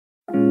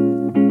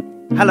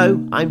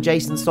Hello, I'm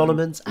Jason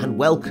Solomons and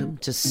welcome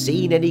to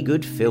Seen Any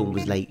Good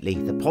Films Lately,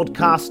 the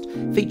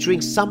podcast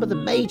featuring some of the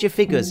major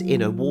figures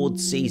in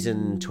awards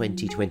season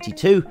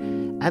 2022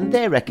 and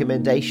their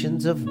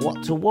recommendations of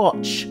what to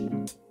watch.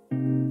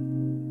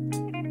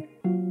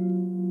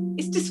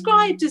 It's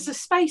described as a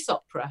space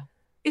opera.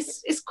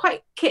 It's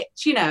quite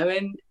kitsch,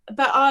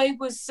 but I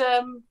was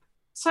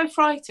so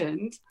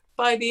frightened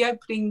by the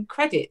opening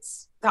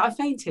credits that I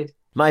fainted.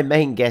 My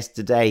main guest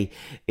today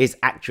is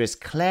actress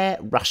Claire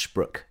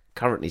Rushbrook,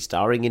 currently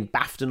starring in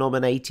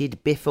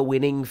BAFTA-nominated,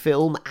 Biffa-winning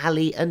film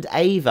Ali and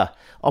Ava,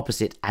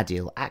 opposite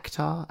Adil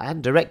Akhtar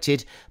and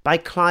directed by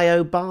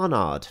Clio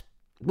Barnard.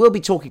 We'll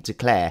be talking to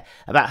Claire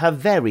about her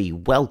very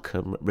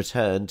welcome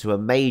return to a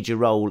major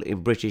role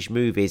in British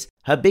movies,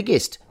 her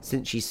biggest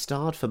since she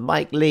starred for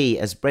Mike Leigh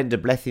as Brenda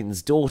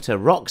Blethyn's daughter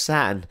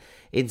Roxanne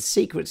in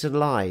Secrets and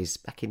Lies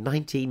back in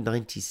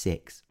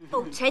 1996.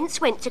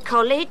 Hortense went to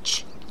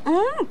college.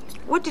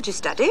 What did you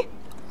study?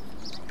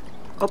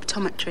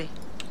 Optometry.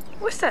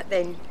 What's that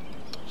then?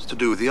 It's to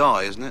do with the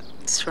eye, isn't it?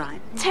 That's right.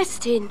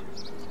 Testing.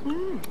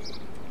 And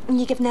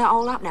you're giving that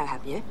all up now,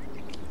 have you?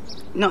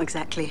 Not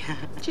exactly.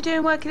 What you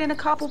doing working in a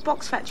cardboard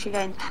box factory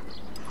then?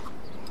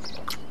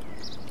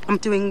 I'm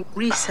doing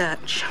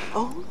research.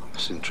 Oh.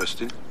 That's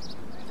interesting.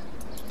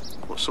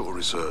 What sort of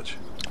research?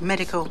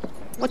 Medical.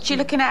 What you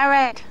looking at her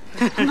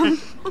head?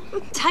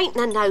 Take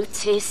no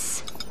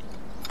notice.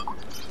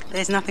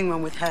 There's nothing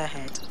wrong with her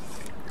head.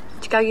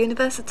 Did you go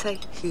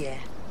university? Yeah.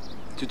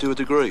 Did you do a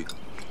degree?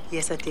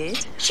 Yes, I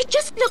did. She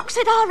just looks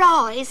at our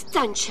eyes,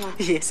 don't she?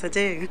 Yes, I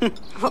do.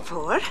 What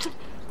for?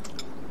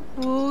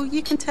 Well,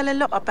 you can tell a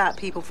lot about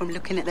people from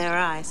looking at their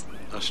eyes.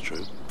 That's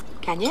true.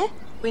 Can you?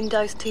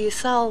 Windows to your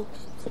soul.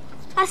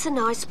 That's a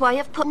nice way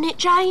of putting it,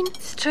 Jane.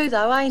 It's true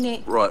though, ain't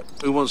it? Right,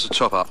 who wants to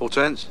chop up?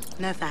 Hortense?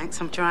 No thanks,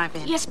 I'm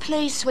driving. Yes,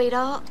 please,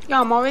 sweetheart.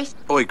 Yeah, Morris.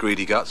 Oi,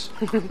 greedy guts.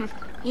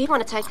 You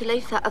want to take a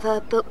leaf out of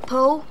her book,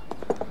 Paul?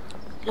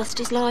 Lost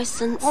his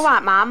licence. All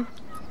right, Mum.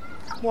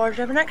 Why did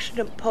you have an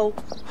accident, Paul?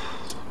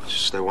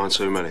 Just there one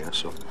too many,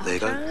 that's all. There you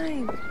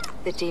go.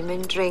 The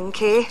demon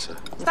drinky.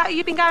 Is that who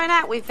you've been going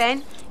out with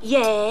then?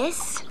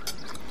 Yes.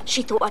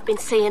 She thought I'd been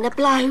seeing a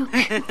bloke.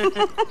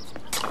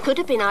 Could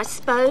have been, I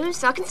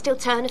suppose. I can still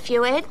turn a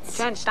few heads.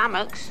 Turn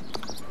stomachs.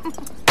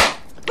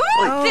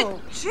 Oh.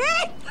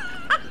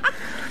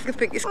 I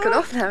think it's cut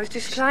off now. It's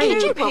just playing.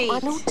 Did you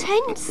want one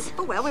Hortense?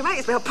 Oh, well, we might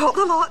as well pop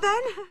the lot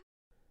then.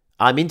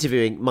 I'm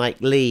interviewing Mike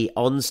Leigh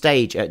on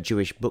stage at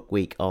Jewish Book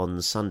Week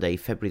on Sunday,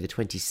 February the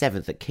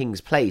 27th at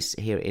King's Place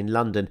here in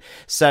London.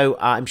 So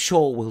I'm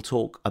sure we'll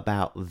talk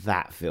about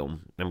that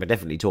film. And we'll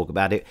definitely talk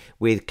about it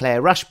with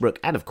Claire Rushbrook.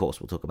 And of course,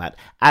 we'll talk about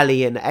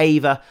Ali and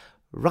Ava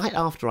right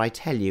after I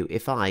tell you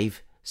if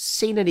I've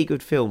seen any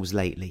good films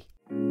lately.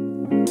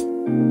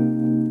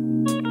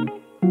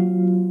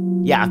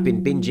 Yeah, I've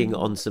been binging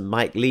on some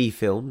Mike Leigh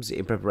films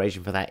in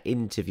preparation for that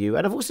interview.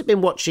 And I've also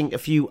been watching a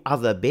few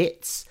other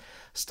bits.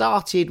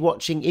 Started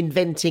watching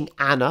Inventing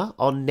Anna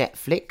on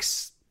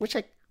Netflix, which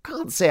I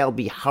can't say I'll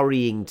be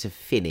hurrying to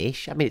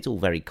finish. I mean, it's all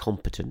very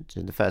competent,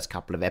 and the first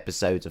couple of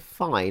episodes are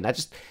fine. I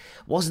just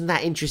wasn't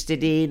that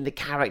interested in the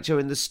character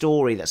and the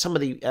story. That some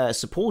of the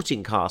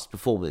supporting cast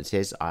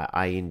performances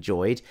I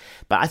enjoyed,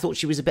 but I thought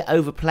she was a bit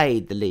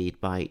overplayed, the lead,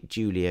 by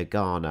Julia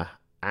Garner.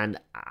 And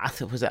I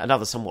thought it was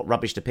another somewhat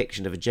rubbish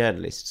depiction of a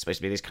journalist, supposed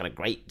to be this kind of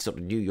great sort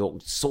of New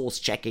York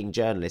source-checking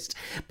journalist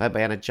by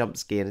Anna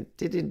Chomsky, and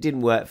it didn't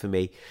work for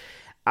me.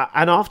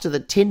 And after The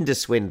Tinder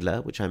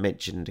Swindler, which I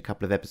mentioned a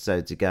couple of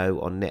episodes ago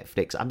on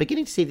Netflix, I'm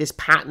beginning to see this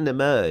pattern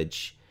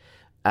emerge.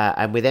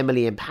 And with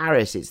Emily in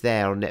Paris, it's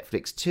there on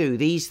Netflix too.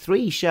 These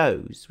three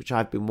shows, which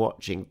I've been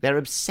watching, they're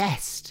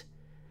obsessed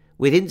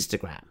with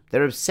Instagram.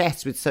 They're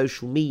obsessed with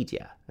social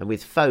media and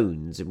with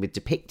phones and with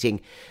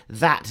depicting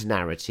that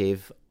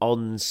narrative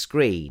on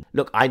screen.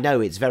 Look, I know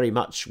it's very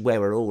much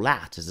where we're all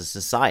at as a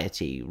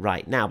society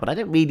right now, but I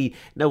don't really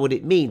know what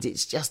it means.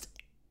 It's just,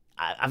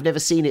 I've never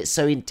seen it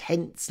so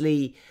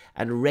intensely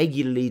and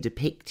regularly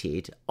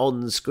depicted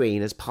on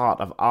screen as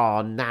part of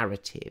our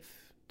narrative.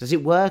 Does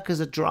it work as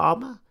a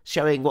drama,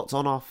 showing what's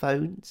on our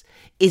phones?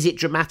 Is it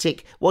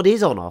dramatic? What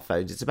is on our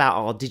phones? It's about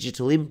our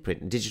digital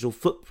imprint and digital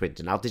footprint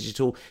and our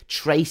digital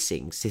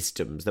tracing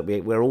systems that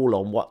we're all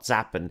on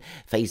WhatsApp and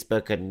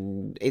Facebook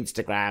and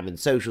Instagram and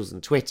socials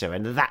and Twitter,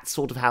 and that's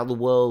sort of how the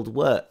world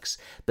works.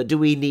 But do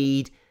we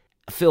need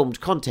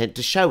filmed content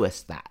to show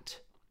us that?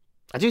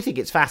 I do think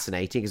it's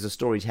fascinating as a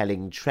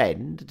storytelling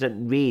trend. I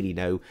don't really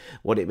know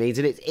what it means.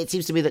 And it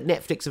seems to me that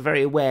Netflix are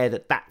very aware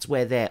that that's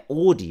where their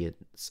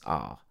audience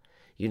are.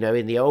 You know,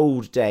 in the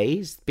old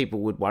days, people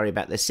would worry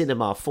about the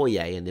cinema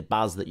foyer and the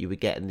buzz that you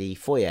would get in the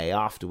foyer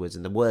afterwards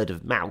and the word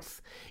of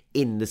mouth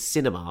in the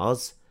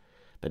cinemas.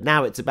 But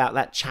now it's about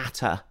that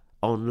chatter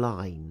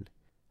online.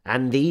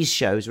 And these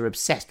shows are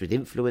obsessed with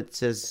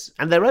influencers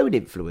and their own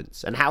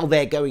influence and how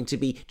they're going to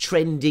be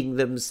trending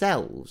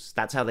themselves.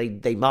 That's how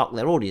they mark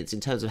their audience in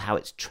terms of how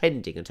it's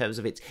trending, in terms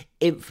of its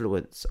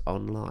influence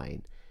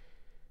online.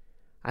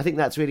 I think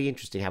that's really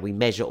interesting, how we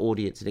measure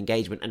audience and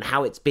engagement and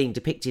how it's being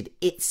depicted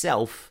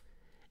itself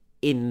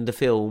in the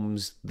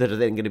films that are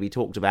then going to be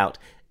talked about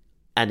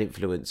and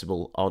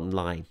influenceable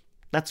online.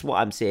 That's what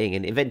I'm seeing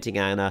in Inventing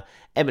Anna,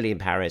 Emily in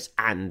Paris,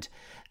 and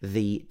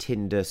The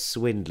Tinder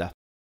Swindler.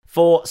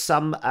 For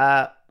some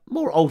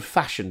more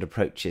old-fashioned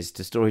approaches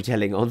to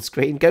storytelling on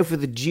screen, go for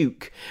The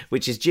Duke,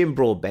 which is Jim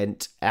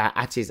Broadbent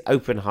at his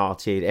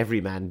open-hearted,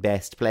 everyman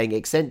best, playing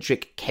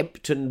eccentric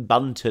Kempton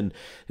Bunton,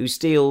 who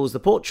steals the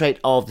portrait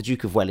of the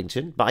Duke of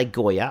Wellington by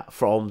Goya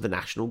from the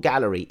National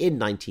Gallery in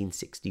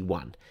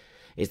 1961.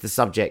 It's the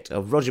subject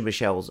of Roger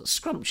Michel's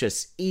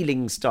scrumptious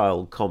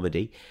Ealing-style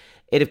comedy.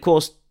 It, of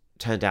course,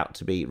 turned out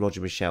to be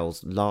Roger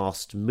Michel's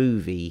last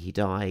movie. He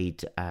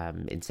died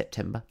in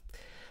September.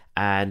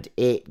 And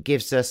it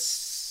gives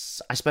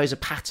us, I suppose, a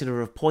patina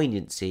of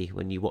poignancy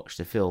when you watch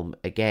the film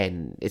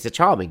again. It's a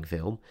charming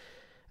film,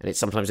 and it's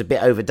sometimes a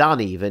bit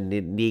overdone even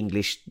in the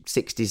English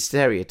 60s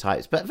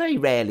stereotypes, but very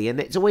rarely, and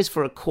it's always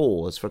for a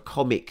cause, for a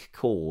comic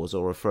cause,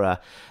 or for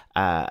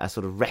a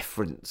sort of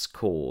reference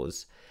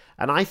cause.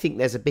 And I think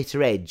there's a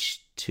bitter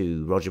edge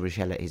to Roger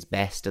Michel at his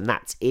best, and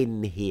that's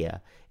in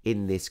here,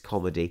 in this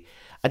comedy.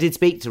 I did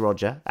speak to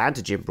Roger and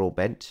to Jim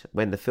Broadbent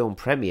when the film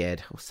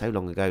premiered, so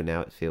long ago now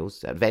it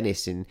feels, at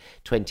Venice in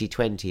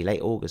 2020,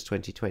 late August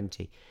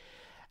 2020.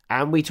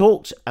 And we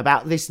talked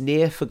about this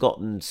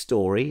near-forgotten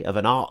story of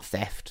an art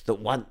theft that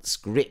once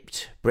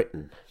gripped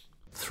Britain.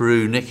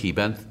 Through Nikki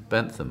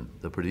Bentham,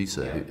 the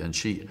producer, and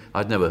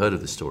I'd never heard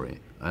of this story.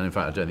 And in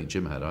fact, I don't think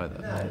Jim had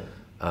either.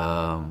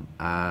 No.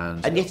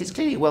 And yet it's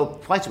clearly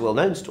quite a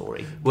well-known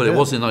story. Well, it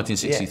was in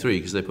 1963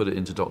 because they put it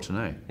into Dr.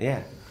 No.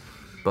 Yeah.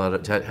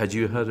 But had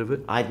you heard of it?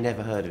 I'd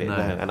never heard of it, no.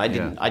 And I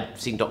didn't. Yeah. I'd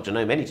seen Dr.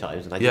 No many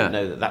times, and I didn't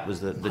know that was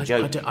the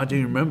joke. I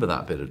do remember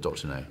that bit of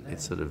Dr. No.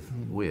 It's sort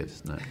of weird,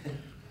 isn't it?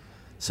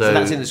 So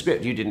that's in the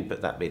script. You didn't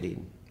put that bit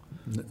in.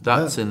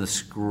 That's in the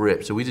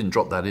script. So we didn't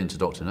drop that into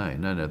Dr. No.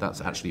 No,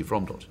 that's actually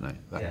from Dr. No.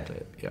 That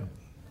bit,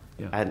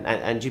 yeah.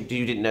 And you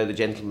didn't know the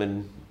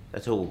gentleman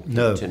at all?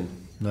 No.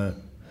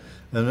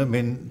 And I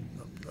mean,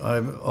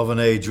 I'm of an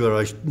age where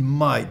I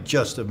might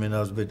just have been,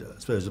 I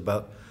suppose,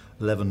 about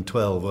 11,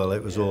 12 while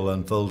it was all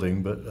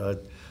unfolding, but I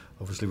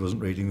obviously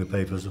wasn't reading the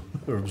papers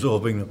or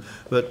absorbing them.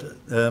 But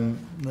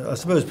I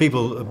suppose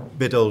people a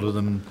bit older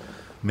than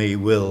me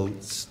will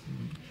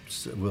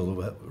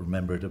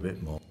remember it a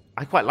bit more.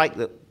 I quite like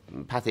that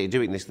Pathé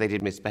doing this. They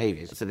did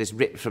Misbehaviours, so this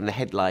ripped from the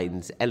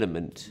headlines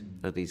element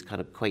of these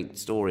kind of quaint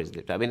stories.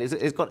 I mean,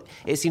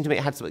 it seemed to me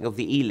it had something of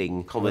the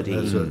Ealing comedy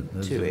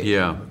to it.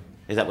 Yeah.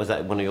 Was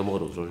that one of your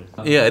models, Roger?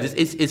 Yeah,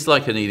 it's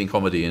like an Ealing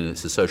comedy, and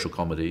it's a social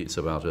comedy. It's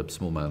about a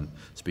small man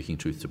speaking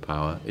truth to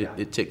power.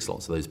 It ticks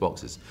lots of those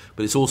boxes.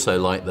 But it's also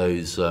like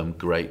those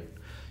great,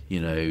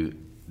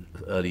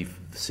 early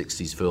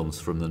 60s films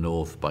from the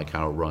North by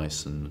Carol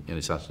Rice and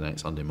Saturday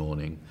Night, Sunday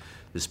Morning,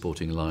 This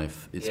Sporting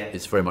Life.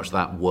 It's very much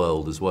that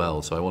world as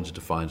well. So I wanted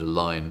to find a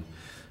line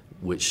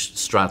which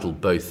straddled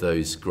both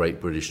those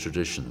great British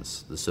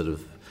traditions, the sort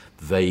of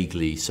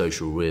vaguely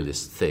social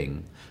realist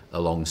thing,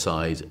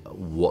 alongside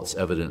what's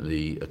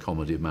evidently a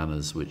comedy of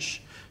manners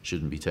which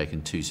shouldn't be taken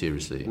too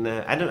seriously. No,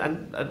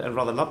 and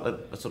rather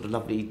a sort of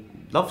lovely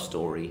love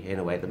story in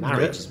a way. The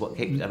marriage is what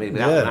keeps... I mean,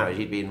 without the marriage,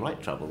 he'd be in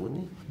right trouble,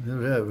 wouldn't he?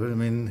 Yeah, I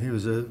mean, he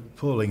was a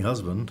appalling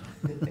husband.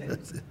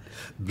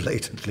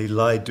 Blatantly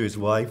lied to his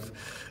wife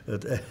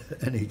at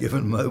any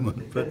given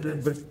moment, but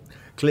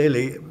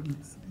clearly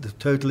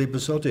totally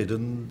besotted,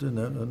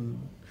 and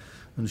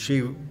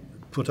she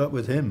put up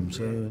with him.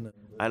 So.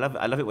 I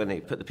love it when they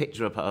put the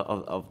picture up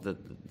of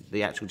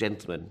the actual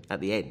gentleman at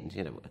the end.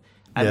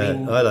 I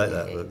like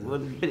that.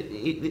 But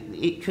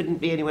it couldn't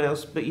be anyone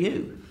else but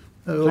you.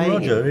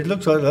 Roger. It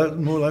looks like that,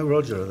 more like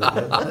Roger,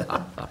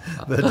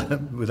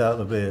 but without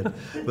the beard.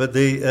 But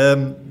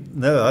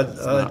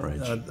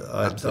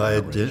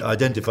I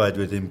identified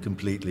with him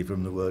completely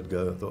from the word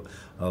go. I thought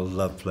I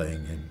love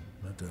playing him.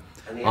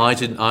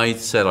 I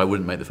said I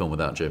wouldn't make the film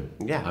without Jim.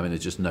 Yeah. I mean,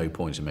 there's just no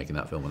point in making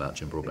that film without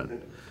Jim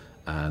Broadbent.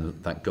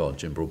 And thank God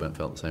Jim Broadbent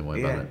felt the same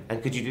way about it.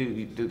 And could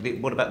you do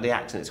what about the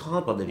accent? It's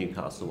hard on the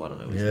Newcastle one,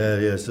 I always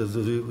think. So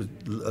there was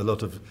a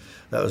lot of...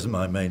 That was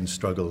my main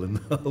struggle in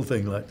the whole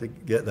thing, like to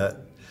get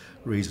that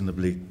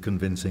reasonably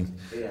convincing.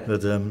 Yeah.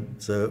 But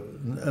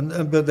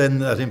but then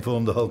that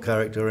informed the whole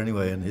character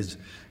anyway, and his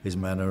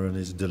manner and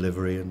his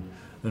delivery,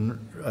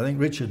 and I think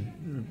Richard,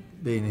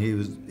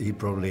 he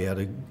probably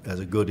has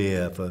a good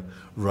ear for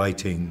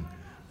writing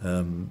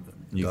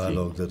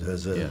dialogue that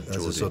has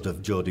a sort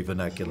of Geordie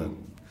vernacular.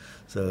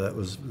 So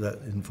that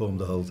informed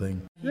the whole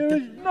thing. There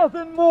is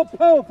nothing more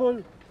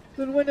powerful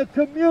than when a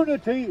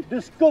community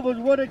discovers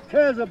what it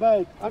cares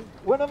about. And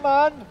when a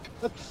man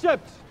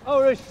accepts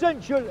our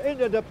essential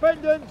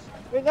interdependence,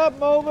 in that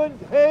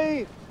moment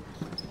he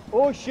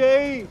or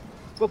she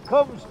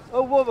becomes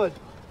a woman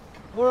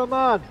or a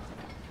man,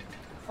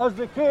 as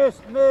the case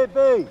may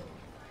be.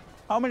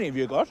 How many have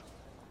you got?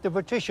 The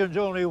petition's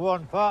only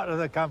one part of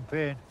the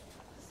campaign.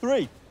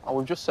 3. Oh,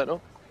 we've just set up.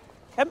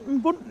 Kempton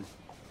Bunton.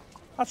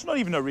 That's not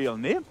even a real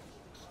name.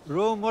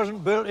 Rome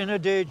wasn't built in a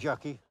day,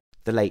 Jackie.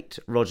 the late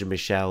Roger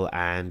Michell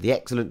and the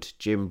excellent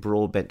Jim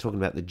Broadbent talking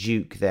about The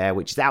Duke there,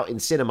 which is out in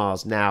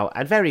cinemas now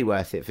and very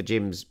worth it for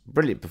Jim's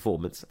brilliant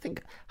performance. I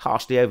think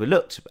harshly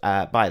overlooked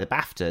by the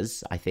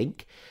BAFTAs, I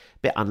think.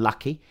 Bit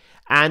unlucky.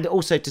 And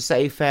also to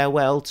say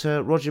farewell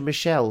to Roger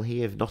Michell,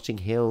 he of Notting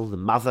Hill, The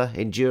Mother,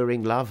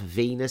 Enduring Love,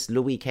 Venus,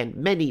 Louis Kent,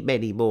 many,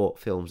 many more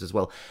films as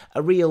well.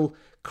 A real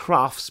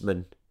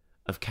craftsman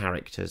of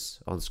characters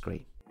on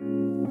screen.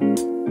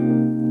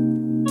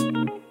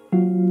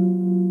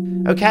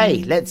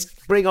 Okay, let's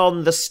bring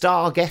on the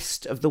star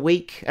guest of the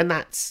week, and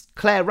that's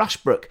Claire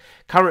Rushbrook,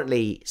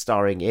 currently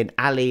starring in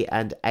Ali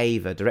and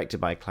Ava,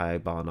 directed by Clio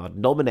Barnard,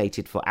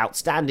 nominated for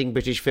Outstanding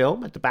British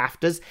Film at the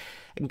BAFTAs.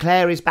 And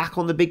Claire is back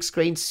on the big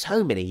screen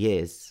so many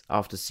years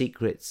after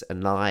Secrets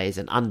and Lies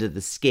and Under the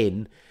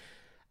Skin.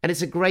 And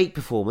it's a great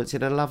performance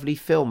in a lovely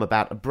film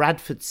about a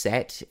Bradford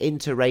set,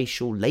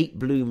 interracial,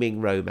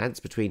 late-blooming romance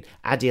between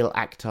Adil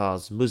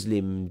Akhtar's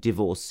Muslim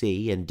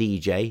divorcee and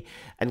DJ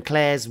and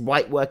Claire's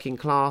white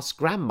working-class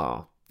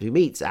grandma, who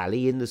meets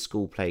Ali in the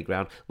school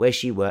playground where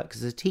she works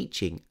as a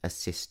teaching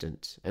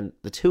assistant. And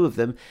the two of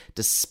them,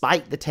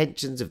 despite the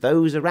tensions of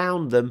those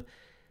around them,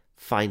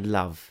 find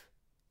love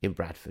in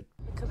Bradford.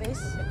 Look at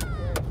this.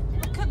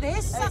 Look at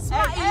this. That's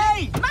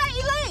Matty.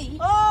 Matty Lee!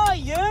 Oh,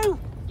 you!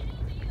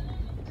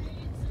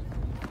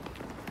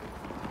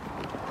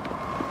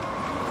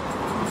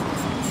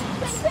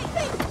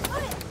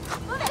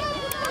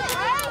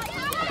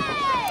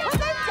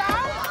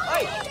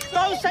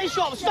 Don't say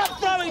shop. Stop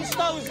throwing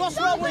stones. What's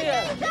wrong with you?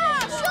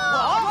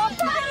 What?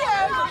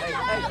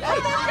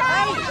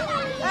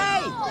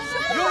 Hey!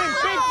 You're in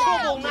big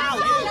trouble now.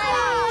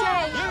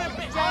 You're in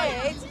big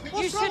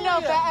trouble. You should know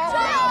better.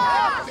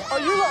 Oh,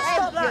 you lot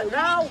stop that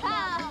now.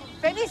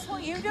 Dennis,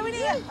 what are you doing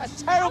here?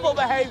 That's terrible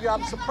behaviour.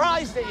 I'm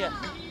surprised at you.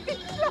 Hey,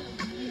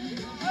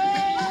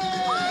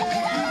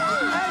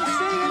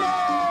 see you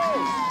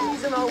there.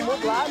 He's an old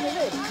mud lad,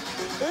 isn't he?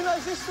 Who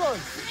knows this one?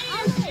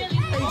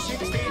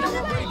 16 and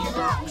we're breaking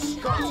rocks.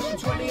 Got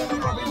 220 and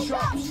I'm robbing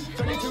shops.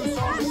 22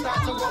 songs start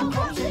to rock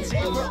props in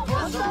secret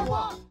plus or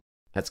what?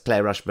 That's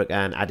Claire Rushbrook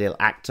and Adil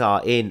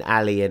Akhtar in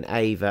Ali and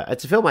Ava.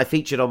 It's a film I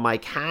featured on my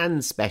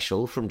Cannes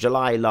special from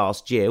July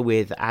last year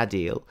with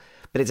Adil.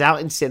 But it's out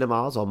in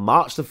cinemas on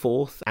March the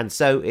 4th. And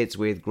so it's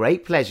with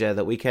great pleasure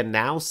that we can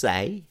now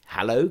say,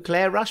 hello,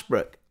 Claire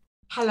Rushbrook.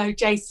 Hello,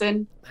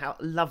 Jason. How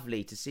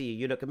lovely to see you.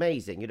 You look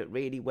amazing. You look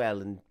really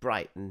well and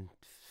bright and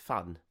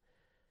fun.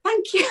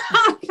 Thank you.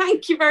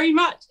 Thank you very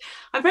much.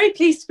 I'm very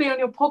pleased to be on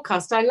your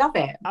podcast. I love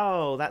it.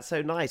 Oh, that's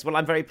so nice. Well,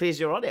 I'm very pleased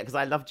you're on it because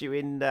I loved you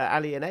in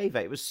Ali and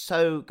Ava. It was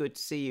so good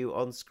to see you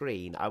on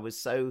screen. I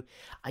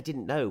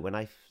didn't know when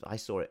I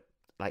saw it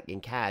like in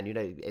Cannes, you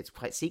know, it's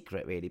quite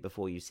secret really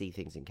before you see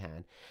things in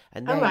Cannes.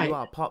 And there you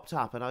are popped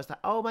up and I was like,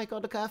 oh my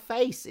God, look at her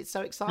face. It's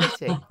so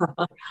exciting.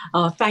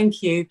 Oh,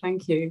 thank you.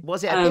 Thank you.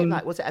 Was it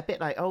a bit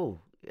like, oh,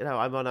 you know,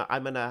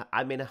 I'm in a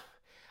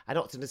I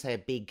don't want to say a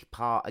big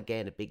part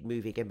again, a big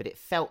movie again, but it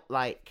felt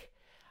like,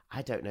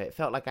 I don't know, it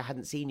felt like I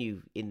hadn't seen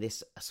you in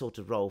this sort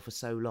of role for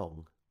so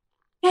long.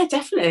 Yeah,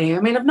 definitely. I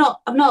mean, I've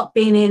not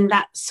been in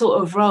that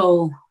sort of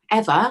role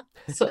ever,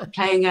 sort of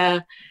playing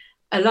a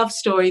love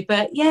story,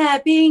 but yeah,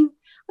 I don't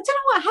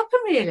know what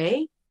happened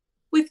really,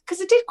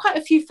 because I did quite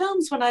a few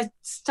films when I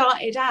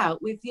started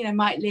out with, you know,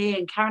 Mike Leigh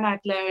and Karen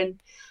Adler,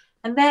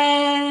 and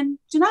then,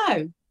 I don't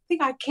know, I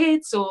think I had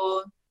kids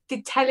or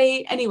did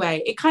telly.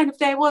 Anyway,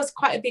 there was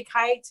quite a big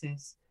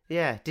hiatus.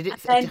 Yeah, did it?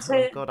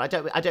 Oh God, I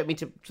don't mean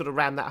to sort of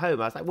ram that home.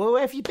 I was like, well,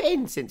 where have you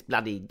been since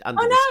bloody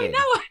Under the Skin?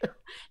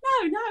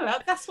 No,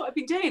 that's what I've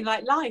been doing,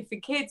 like life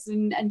and kids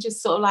and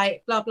just sort of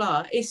like blah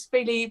blah. It's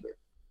really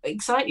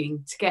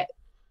exciting to get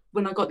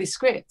when I got this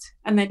script,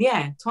 and then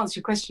to answer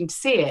your question, to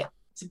see it,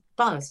 it's a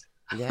buzz.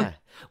 Yeah,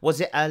 was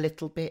it a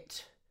little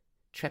bit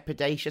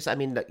trepidatious? I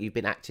mean, look, you've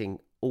been acting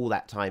all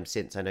that time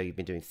since. I know you've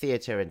been doing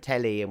theatre and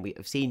telly, and we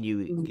have seen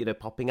you, you know,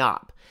 popping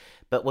up.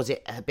 But was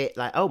it a bit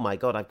like, oh my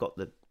God, I've got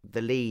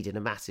the lead in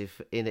a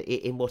massive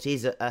in what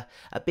is a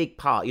big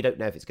part? You don't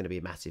know if it's going to be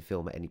a massive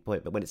film at any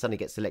point, but when it suddenly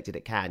gets selected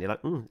at Cannes, you're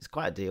like, it's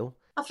quite a deal.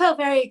 I felt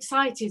very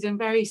excited and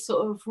very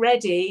sort of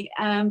ready.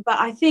 But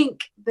I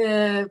think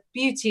the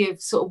beauty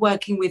of sort of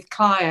working with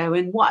Clio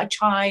and what I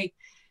try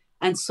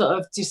and sort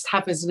of just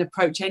have as an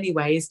approach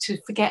anyway is to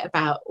forget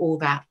about all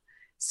that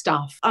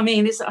stuff. I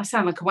mean, I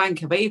sound like a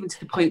wanker, but even to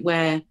the point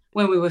where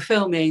when we were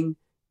filming,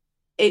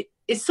 it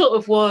sort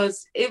of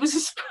was, it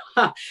was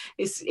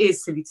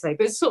it's silly to say,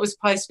 but it sort of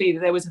surprised me that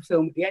there was a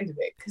film at the end of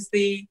it, because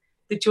the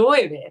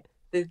joy of it,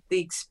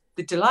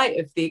 the delight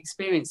of the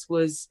experience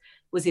was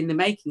in the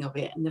making of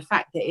it, and the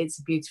fact that it's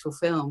a beautiful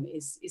film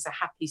is a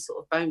happy sort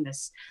of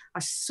bonus. I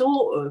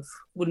sort of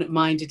wouldn't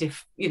mind it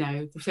if, you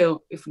know, the film,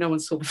 if no one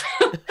saw the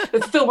film,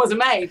 if the film wasn't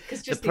made,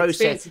 because just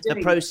the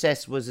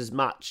process was as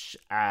much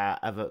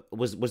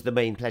was the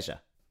main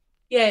pleasure.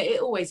 Yeah,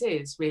 it always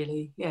is,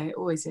 really. Yeah, it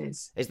always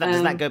is. Does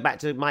that go back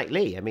to Mike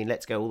Leigh? I mean,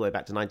 let's go all the way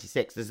back to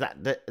 96. Does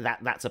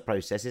that's a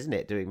process, isn't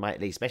it? Doing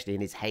Mike Leigh, especially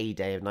in his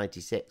heyday of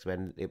 96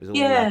 when it was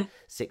all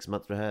 6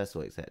 month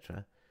rehearsal,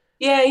 etc.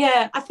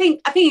 Yeah. I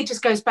think it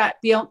just goes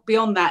back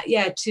beyond that,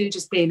 to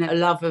just being a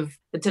love of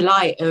the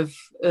delight of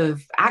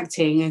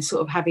acting and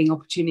sort of having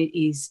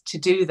opportunities to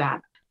do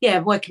that. Yeah,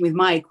 working with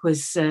Mike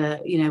was a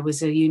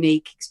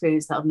unique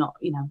experience that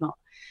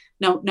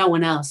no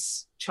one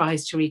else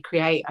tries to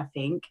recreate, I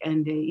think,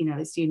 and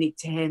it's unique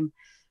to him,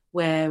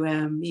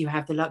 where you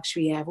have the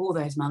luxury of all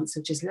those months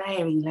of just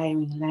layering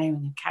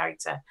a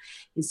character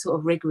in sort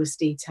of rigorous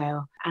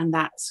detail, and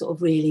that sort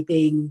of really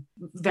being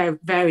very,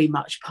 very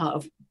much part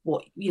of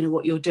what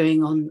you're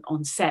doing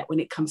on set when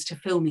it comes to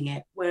filming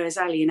it. Whereas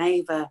Ali and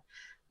Ava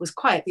was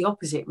quite the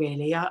opposite,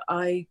 really.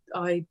 I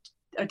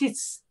did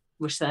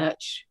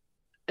research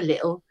a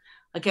little.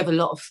 I gave a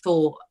lot of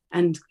thought,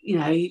 and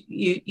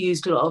you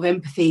used a lot of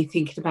empathy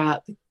thinking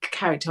about the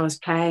character I was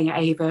playing.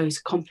 Ava is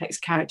a complex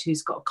character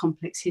who's got a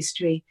complex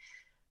history,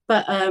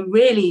 but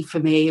really for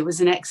me it was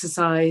an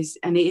exercise,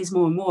 and it is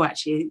more and more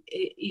actually,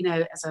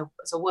 as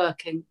I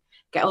work and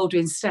get older,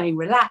 in staying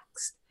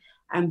relaxed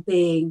and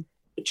being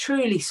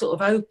truly sort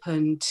of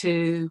open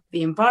to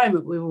the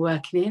environment we were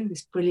working in,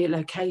 this brilliant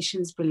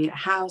locations, brilliant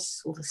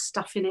house, all the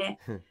stuff in it.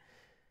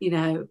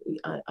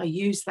 I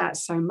use that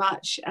so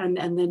much, and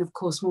then of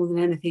course more than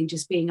anything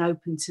just being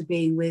open to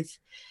being with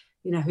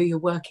who you're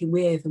working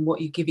with and what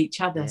you give each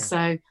other.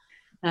 So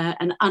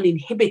and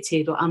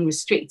uninhibited or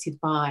unrestricted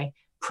by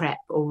prep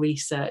or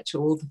research or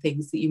all the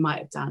things that you might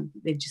have done.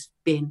 They've just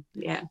been.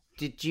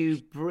 Did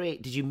you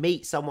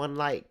meet someone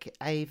like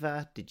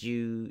Ava? Did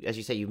you, as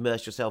you say, you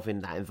immersed yourself in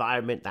that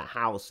environment, that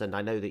house, and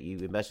I know that you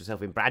immersed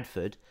yourself in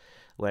Bradford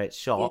where it's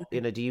shot.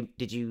 Did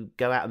you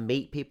go out and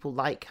meet people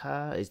like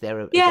her? Is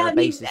there a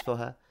basis for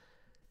her?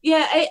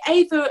 Yeah,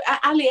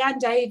 Ali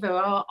and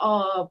Ava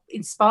are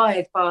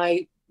inspired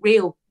by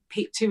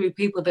two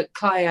people that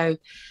Clio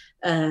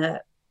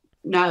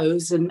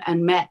knows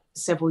and met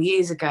several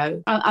years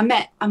ago. I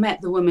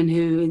met the woman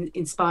who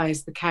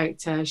inspires the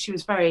character. She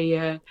was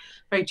very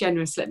very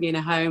generous. Let me in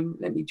her home,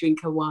 let me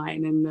drink her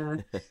wine,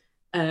 and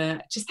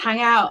just hang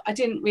out. I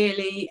didn't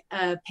really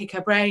pick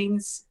her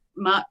brains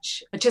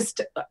much. I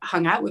just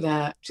hung out with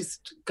her,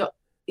 just got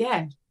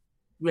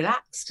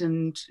relaxed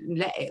and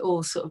let it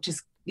all sort of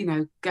just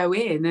go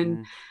in.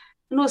 And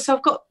also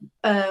I've got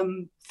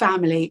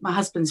family. My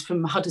husband's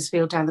from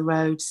Huddersfield down the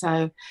road, so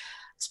I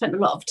spent a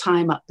lot of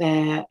time up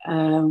there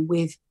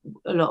with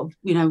a lot of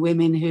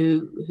women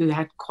who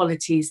had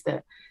qualities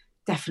that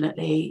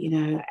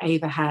definitely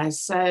Ava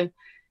has. So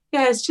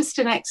it's just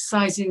an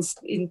exercise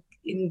in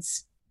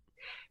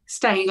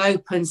staying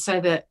open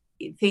so that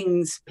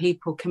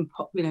people can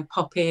pop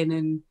in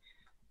and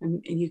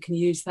you can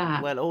use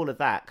that. Well, all of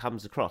that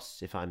comes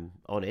across, if I'm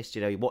honest.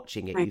 You're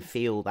watching it, you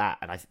feel that,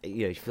 and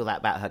you feel that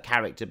about her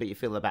character, but you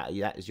feel about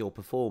that as your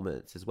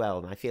performance as well.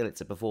 And I feel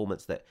it's a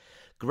performance that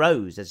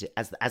grows as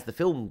the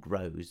film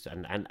grows,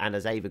 and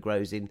as Ava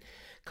grows in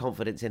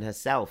confidence in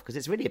herself, because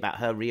it's really about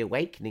her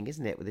reawakening,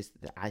 isn't it? With this,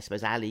 I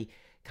suppose Ali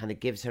kind of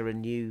gives her a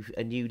new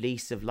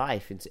lease of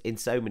life in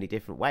so many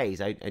different ways,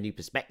 a new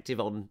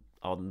perspective on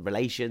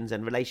relations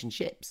and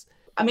relationships.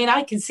 I mean,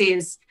 I can see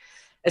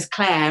as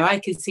Claire, I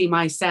can see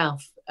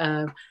myself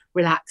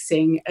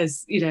relaxing,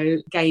 as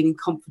gaining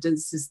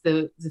confidence as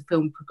the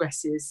film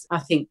progresses. I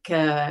think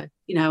I'm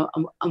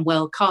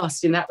well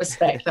cast in that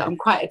respect, that I'm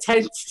quite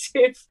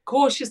attentive,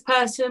 cautious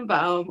person,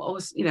 but I'm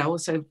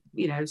also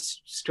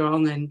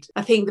strong. And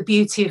I think the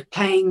beauty of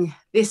playing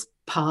this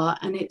part,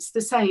 and it's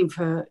the same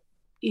for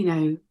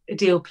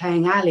Adil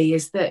playing Ali,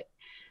 is that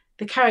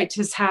the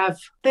characters have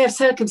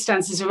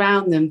circumstances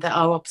around them that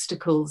are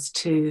obstacles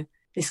to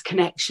this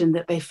connection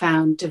that they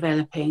found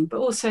developing, but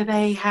also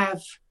they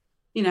have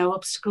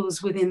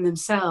obstacles within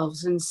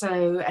themselves. And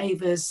so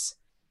Ava's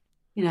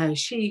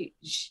she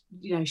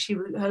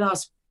her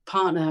last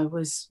partner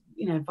was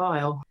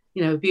vile,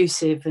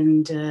 abusive,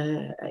 and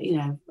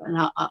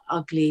an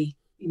ugly,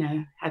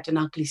 had an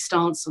ugly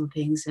stance on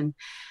things,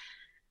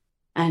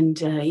 and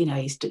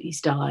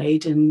he's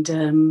died,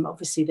 and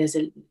obviously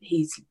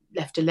he's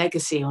left a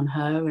legacy on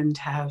her and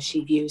how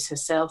she views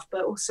herself.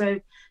 But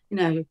also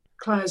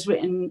Claire's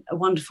written a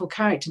wonderful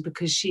character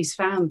because she's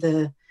found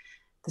the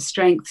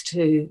strength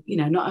to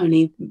not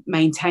only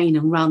maintain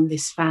and run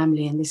this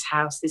family and this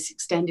house, this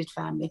extended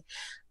family,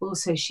 but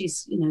also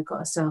she's got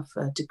herself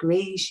a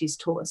degree, she's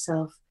taught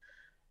herself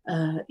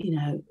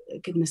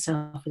given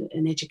herself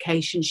an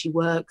education, she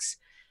works,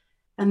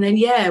 and then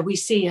we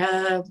see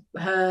her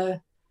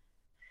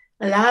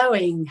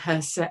allowing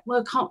herself,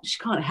 she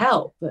can't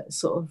help but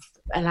sort of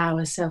allow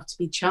herself to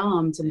be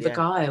charmed and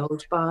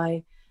beguiled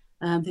by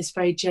this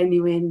very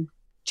genuine,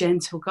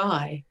 gentle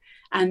guy.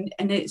 And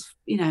it's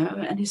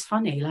and it's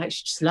funny, like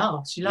she just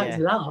laughs, she likes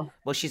to laugh.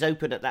 Well, she's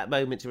open at that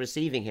moment to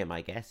receiving him,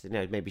 I guess.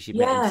 Maybe she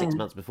met him 6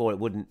 months before, it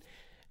wouldn't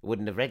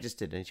have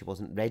registered, and she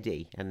wasn't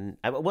ready. And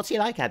what's he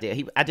like,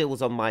 Adil? Adil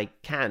was on my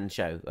Cannes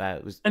show.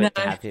 It was great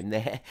to have him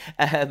there.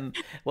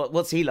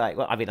 What's he like?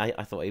 Well, I mean,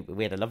 I thought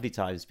we had a lovely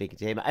time speaking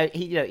to him. I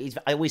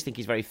always think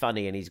he's very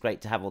funny, and he's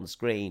great to have on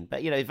screen.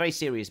 But he's a very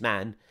serious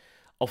man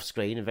off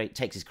screen, and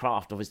takes his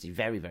craft obviously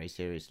very, very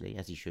seriously,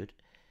 as he should.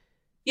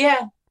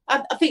 Yeah,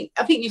 I think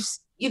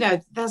you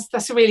know,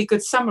 that's a really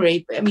good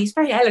summary. But I mean, he's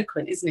very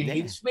eloquent, isn't he? Yeah.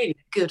 He's really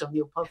good on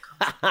your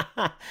podcast.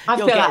 I You're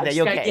feel getting like there,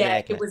 you're getting there,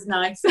 it Claire. was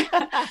nice.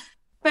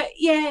 But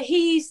yeah,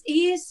 he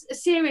is a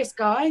serious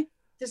guy.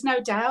 There's no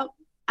doubt,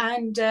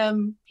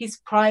 and he's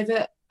a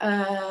private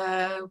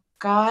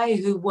guy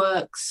who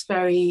works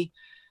very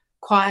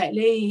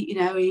quietly. You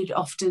know, he'd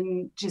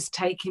often just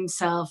take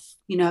himself,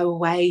 you know,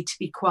 away to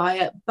be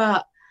quiet.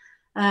 But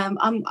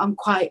I'm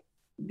quite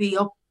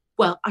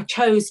I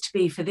chose to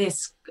be for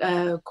this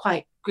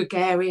quite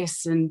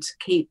gregarious and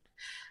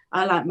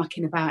I like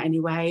mucking about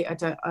anyway.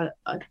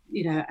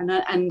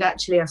 And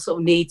actually I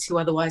sort of need to,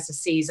 otherwise I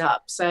seize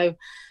up. So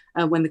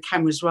when the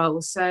cameras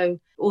roll. So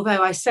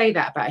although I say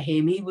that about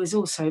him, he was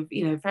also,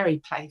 you know, very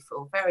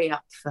playful, very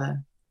up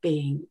for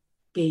being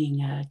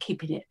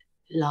keeping it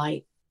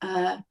light.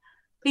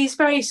 He's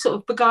very sort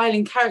of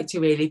beguiling character,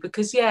 really,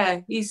 because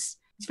he's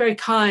very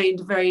kind,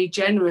 very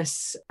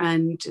generous,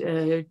 and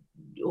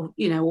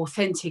you know,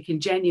 authentic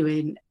and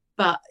genuine,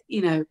 but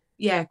you know,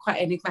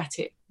 quite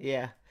enigmatic.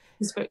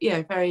 It's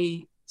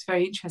very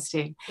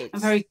interesting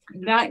and very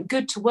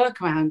good to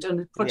work around on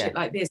a project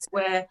like this,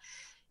 where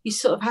you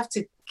sort of have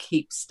to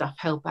keep stuff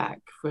held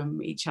back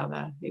from each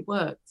other. It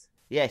worked.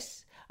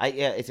 Yes,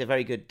 it's a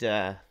very good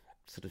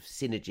sort of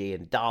synergy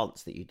and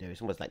dance that you do.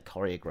 It's almost like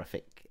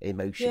choreographic,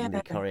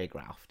 emotionally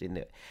choreographed, isn't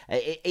it?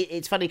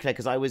 It's funny, Claire,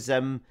 because I was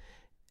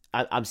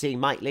I'm seeing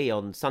Mike Leigh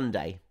on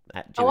Sunday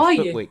at Jewish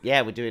Book Week.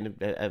 Yeah, we're doing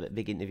a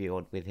big interview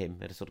with him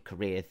at a sort of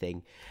career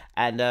thing,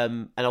 and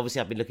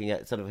obviously I've been looking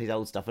at sort of his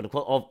old stuff, and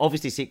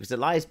obviously Secrets and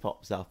Lies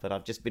pops up, and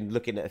I've just been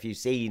looking at a few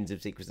scenes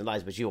of Secrets and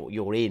Lies, which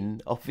you're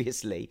in,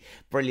 obviously,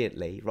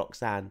 brilliantly,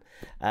 Roxanne.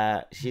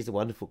 She's a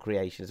wonderful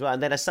creation as well.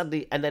 And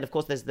then of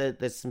course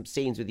there's some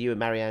scenes with you and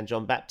Marianne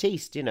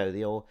Jean-Baptiste, you know,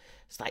 you're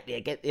slightly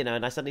again, you know,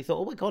 and I suddenly thought,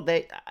 oh my God,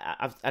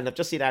 I've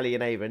just seen Ali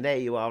and Ava, and there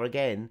you are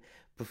again,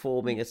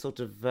 performing a sort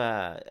of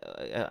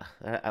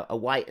a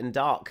white and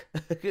dark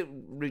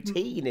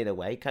routine in a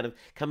way, kind of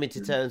coming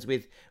to terms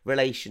with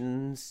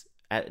relations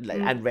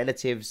and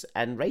relatives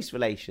and race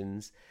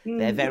relations.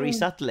 They're very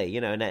subtly,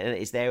 you know, and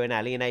it's there in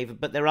Ali and Ava,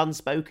 but they're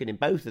unspoken in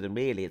both of them.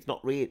 Really,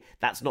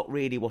 that's not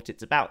really what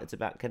it's about. It's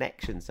about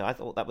connection. So I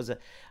thought that was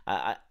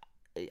I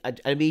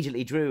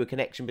immediately drew a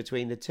connection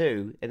between the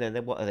two. And then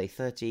what are they,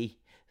 30?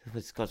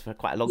 It's got for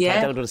quite a long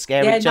time. Don't want to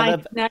scare each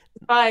other.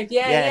 95.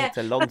 It's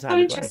a long That's time. so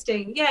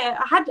interesting. Yeah,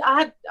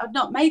 I'd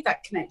not made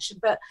that connection,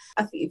 but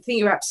I think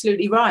you're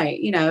absolutely right.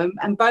 You know,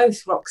 and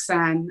both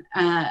Roxanne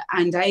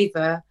and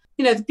Ava.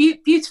 You know,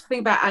 the beautiful thing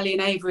about Ali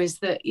and Ava is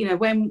that, you know,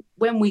 when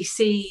we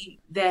see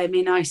them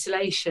in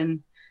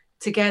isolation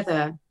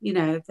together, you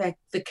know,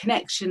 the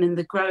connection and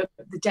the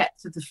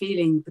depth of the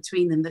feeling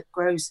between them that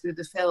grows through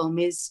the film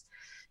is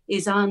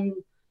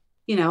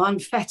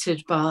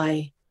unfettered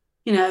by,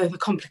 you know, the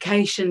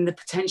complication, the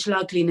potential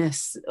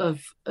ugliness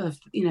of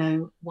you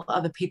know, what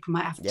other people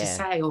might have to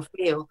say or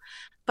feel.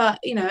 But,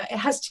 you know, it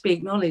has to be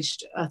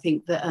acknowledged, I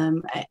think,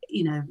 that,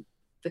 you know,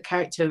 the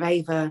character of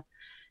Ava,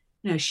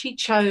 you know, she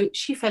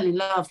fell in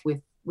love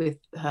with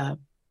her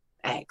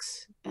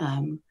ex,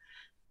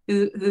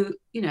 who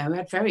you know,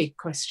 had very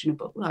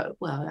questionable,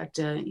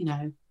 you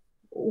know,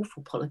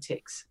 awful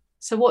politics.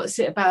 So what's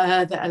it about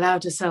her that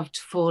allowed herself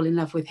to fall in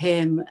love with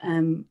him?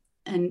 And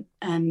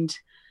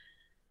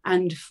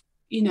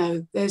you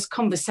know, there's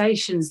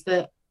conversations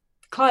that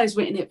Clive's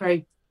written it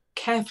very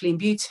carefully and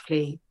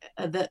beautifully,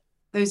 that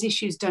those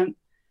issues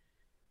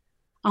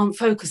aren't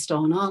focused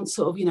on, aren't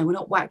sort of, you know, we're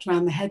not whacked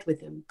around the head with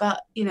them,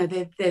 but, you know,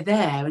 they're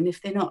there. And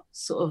if they're not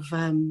sort of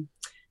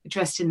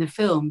addressed in the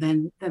film,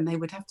 then they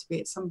would have to be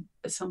at some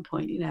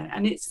point, you know.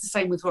 And it's the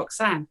same with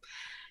Roxanne.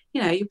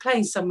 You know, you're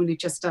playing someone who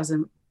just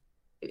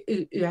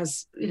who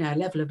has, you know, a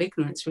level of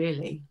ignorance,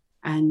 really,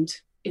 and,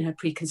 you know,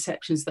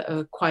 preconceptions that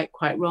are quite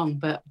wrong.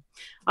 But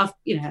I've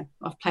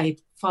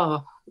played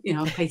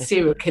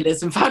serial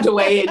killers and found a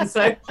way in.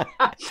 So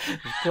of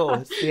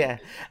course, yeah.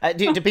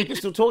 Do people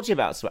still talk to you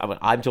about? I mean,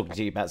 I'm talking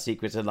to you about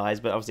Secrets and Lies,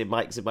 but obviously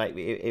Mike's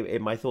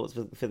in my thoughts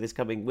for this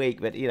coming week.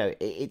 But, you know,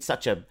 it's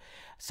such a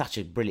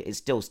brilliant. It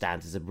still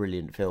stands as a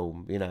brilliant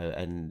film, you know,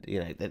 and, you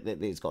know,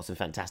 it's got some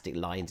fantastic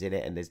lines in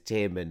it. And there's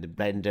Tim and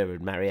Brenda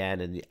and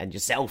Marianne and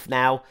yourself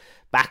now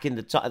back at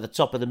the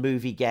top of the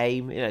movie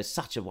game. You know,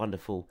 such a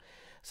wonderful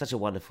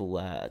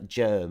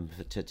germ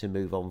to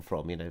move on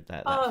from, you know,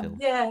 that film.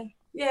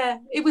 Yeah,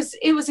 it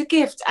was a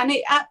gift, and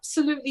it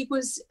absolutely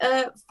was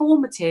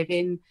formative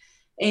in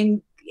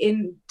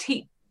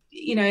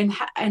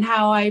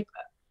how I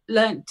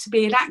learnt to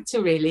be an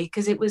actor, really,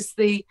 because it was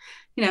the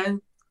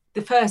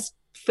first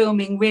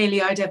filming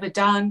really I'd ever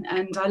done,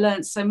 and I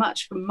learnt so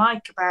much from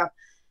Mike about,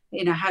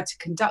 you know, how to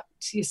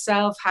conduct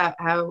yourself,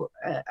 how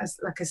as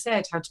like I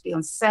said, how to be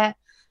on set.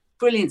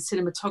 Brilliant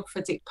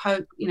cinematographer Dick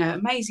Pope, you know,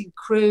 amazing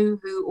crew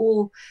who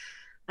all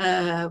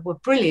were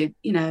brilliant,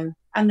 you know,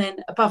 and then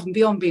above and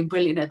beyond being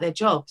brilliant at their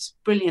jobs,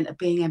 brilliant at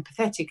being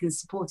empathetic and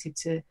supportive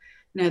to, you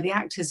know, the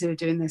actors who are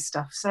doing this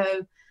stuff.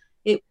 So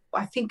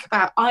I think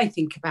about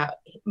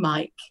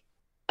Mike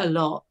a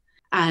lot,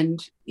 and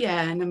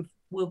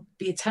will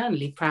be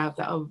eternally proud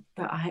that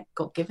I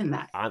got given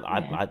that.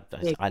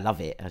 I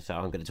love it. So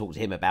I'm going to talk to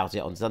him about it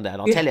on Sunday,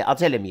 and I'll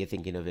tell him you're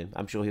thinking of him.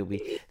 I'm sure he'll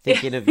be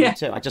thinking of you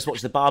too. I just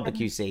watched the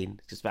barbecue scene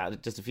just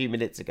a few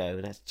minutes ago,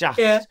 and that's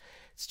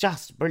it's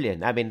just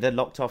brilliant. I mean, the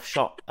locked off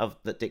shot of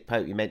that Dick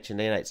Pope you mentioned,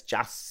 it's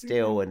just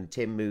still, and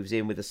Tim moves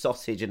in with a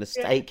sausage and a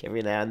steak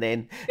every now and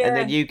then, and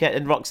then you get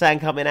and Roxanne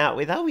coming out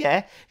with,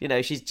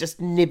 she's just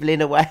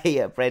nibbling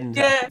away at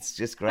Brenda. It's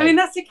just great. I mean,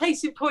 that's a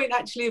case in point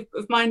actually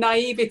of my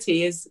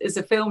naivety as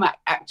a film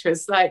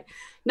actress. Like,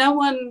 no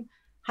one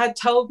had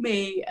told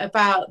me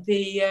about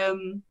the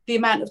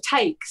amount of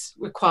takes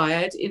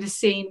required in a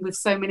scene with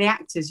so many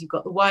actors. You've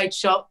got the wide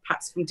shot,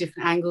 perhaps from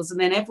different angles, and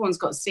then everyone's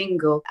got a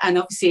single. And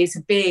obviously it's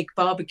a big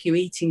barbecue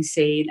eating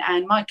scene.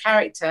 And my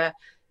character,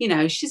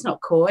 she's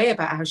not coy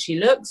about how she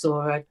looks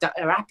or her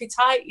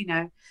appetite,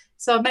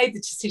 So I made the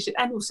decision,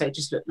 and also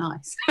just look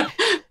nice.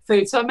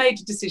 Food. So I made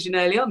a decision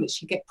early on that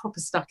she'd get proper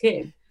stuck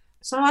in.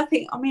 So I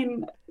think,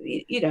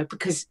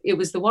 because it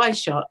was the wide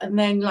shot, and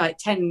then like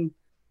 10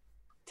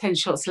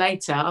 shots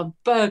later, I'm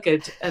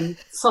burgered and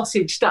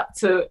sausaged up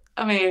to,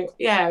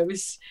 it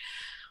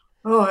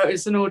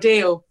was an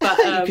ordeal. But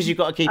because you've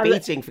got to keep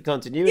eating for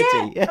continuity.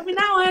 Yeah.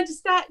 Now I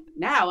understand.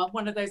 Now I'm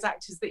one of those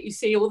actors that you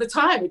see all the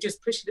time who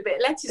just pushing a bit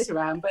of lettuce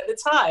around. But at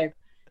the time,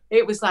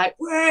 it was like,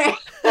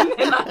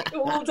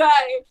 all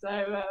day.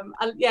 So,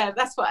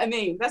 that's what I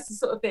mean. That's the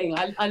sort of thing.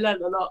 I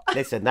learned a lot.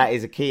 Listen, that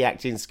is a key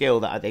acting skill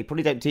that they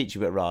probably don't teach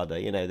you at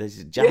RADA. This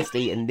is just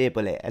eat and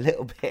nibble it a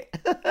little bit.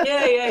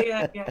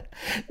 Yeah.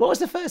 What was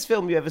the first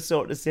film you ever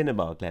saw at the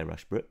cinema, Claire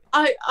Rushbrook?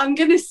 I'm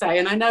going to say,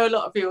 and I know a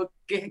lot of your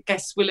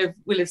guests will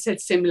have said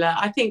similar,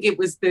 I think it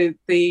was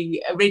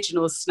the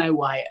original Snow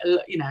White, a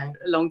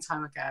long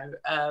time ago.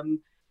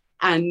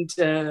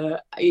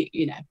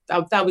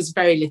 That was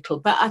very little.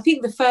 But I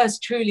think the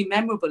first truly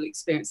memorable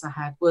experience I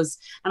had was,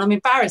 and I'm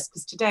embarrassed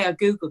because today I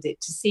Googled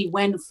it to see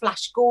when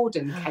Flash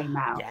Gordon came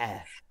out.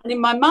 Yeah. And in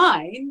my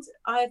mind,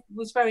 I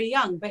was very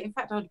young, but in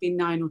fact I'd have been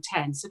 9 or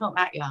 10, so not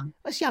that young.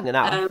 That's young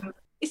enough.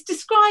 It's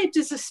described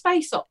as a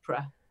space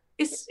opera.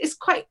 It's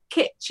quite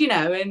kitsch,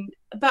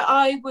 but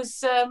I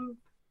was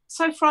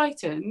so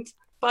frightened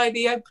by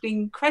the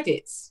opening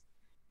credits,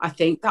 I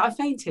think, that I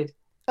fainted.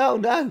 Oh,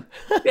 no.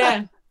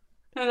 Yeah.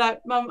 I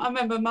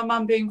remember my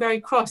mum being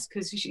very cross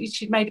because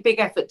she'd made a big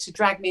effort to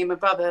drag me and my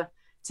brother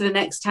to the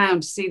next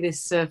town to see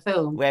this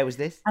film. Where was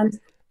this? And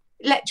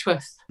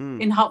Letchworth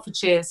in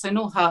Hertfordshire, so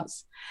North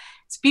Herts.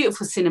 It's a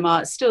beautiful cinema.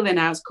 It's still there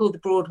now. It's called the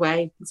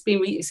Broadway.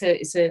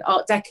 It's an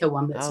Art Deco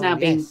one that's now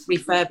being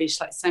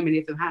refurbished, like so many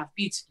of them have,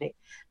 beautifully.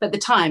 But at the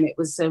time, it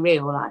was a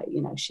real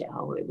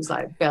shithole. It was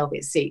like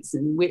velvet seats,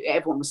 and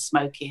everyone was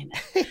smoking.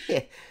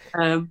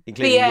 Including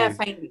you.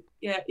 Fainted.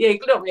 Yeah,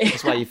 good on me.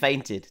 That's why you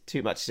fainted.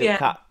 Too much silk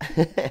cut.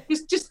 It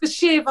was just the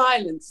sheer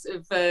violence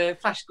of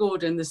Flash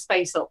Gordon, the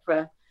space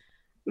opera.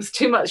 It was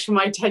too much for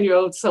my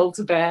 10-year-old soul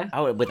to bear.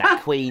 Oh, with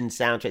that Queen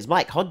soundtrack. It's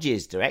Mike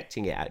Hodges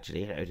directing it,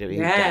 actually.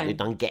 He's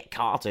done Get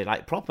Carter,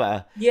 like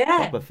proper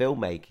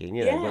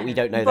filmmaking, but we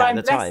don't know that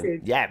at the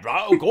time. Yeah,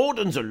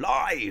 Gordon's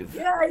alive.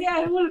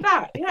 Yeah, all of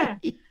that, yeah.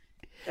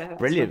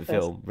 Brilliant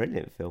film.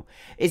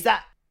 Is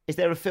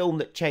there a film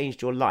that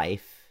changed your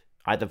life,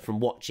 either from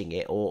watching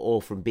it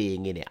or from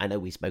being in it? I know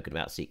we've spoken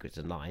about Secrets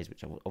and Lies,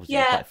 which obviously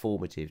was quite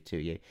formative to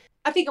you.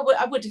 I think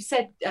I would have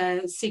said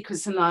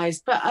Secrets and Lies,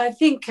 but I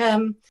think,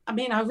 I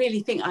really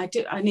think I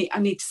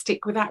need to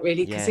stick with that,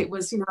 really, because it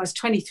was, I was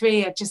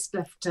 23, I just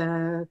left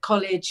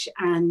college,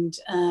 and,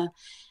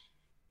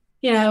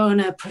 on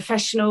a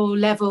professional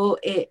level,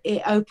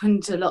 it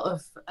opened a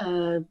lot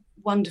of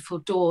wonderful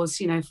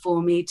doors,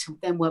 for me to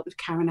then work with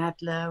Karen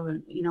Adler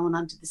and, on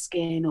Under the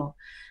Skin, or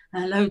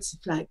loads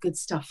of good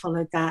stuff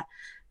followed that.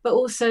 But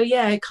also,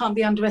 it can't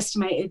be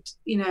underestimated,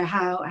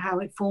 how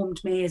it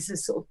formed me as a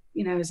sort of,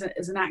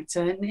 as an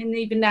actor. And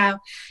even now,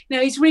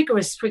 he's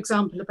rigorous, for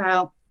example,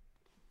 about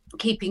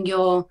keeping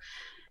your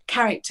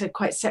character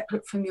quite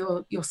separate from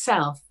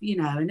yourself,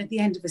 and at the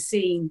end of a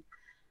scene,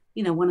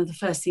 one of the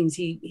first things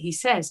he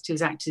says to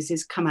his actors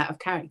is come out of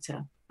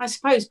character. I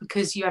suppose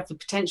because you have the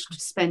potential to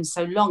spend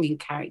so long in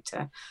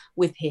character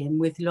with him,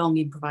 with long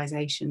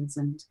improvisations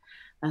and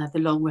the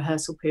long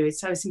rehearsal period.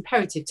 So it's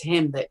imperative to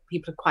him that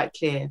people are quite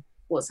clear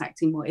what's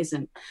acting, what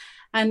isn't.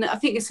 And I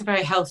think it's a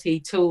very healthy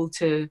tool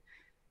to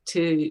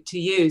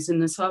use.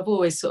 And so I've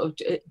always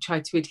sort of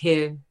tried to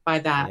adhere by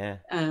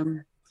that.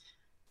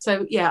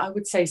 I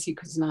would say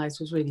Secrets and Lies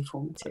was really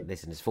formative.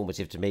 Listen, it's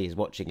formative to me as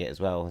watching it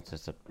as well.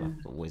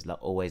 I've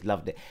always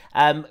loved it.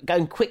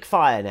 Going quick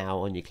fire now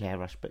on you, Claire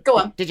Rushbrook. Go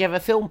on. Did you have a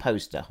film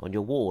poster on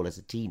your wall as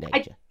a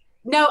teenager?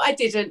 No, I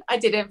didn't.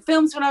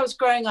 Films when I was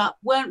growing up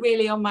weren't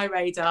really on my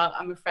radar,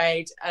 I'm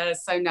afraid.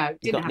 So no.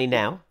 You got any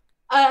now?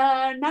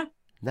 No.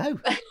 No.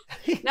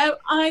 No,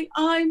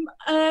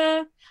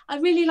 I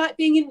really like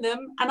being in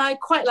them, and I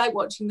quite like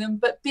watching them,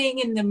 but being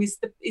in them is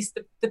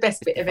the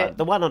best bit of it.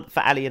 The one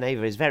for Ali and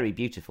Ava is very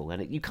beautiful,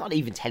 and you can't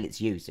even tell it's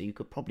you, so you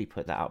could probably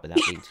put that up without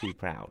being too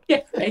proud.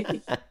 Yeah.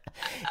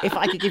 If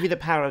I could give you the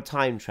power of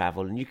time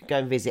travel and you could go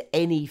and visit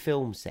any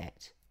film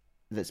set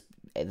that's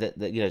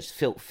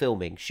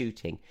filming,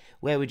 shooting,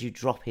 where would you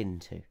drop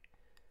into?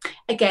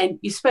 Again,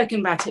 you've spoken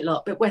about it a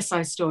lot, but West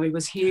Side Story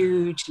was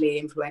hugely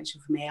influential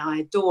for me. I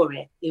adore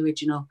it, the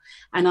original.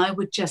 And I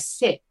would just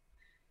sit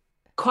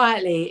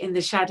quietly in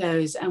the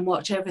shadows and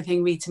watch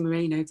everything Rita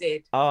Moreno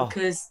did.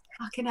 Because,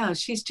 fucking hell,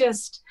 she's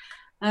just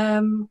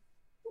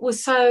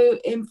was so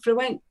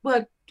influential.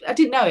 Well, I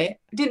didn't know it.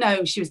 I didn't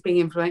know she was being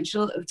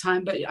influential at the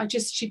time, but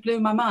she blew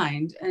my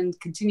mind and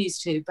continues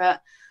to.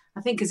 But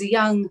I think as a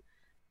young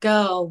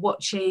girl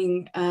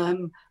watching,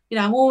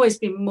 I've always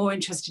been more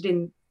interested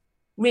in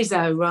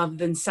Rizzo rather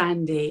than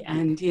Sandy,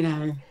 and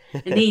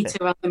Anita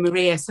rather than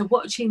Maria. So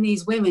watching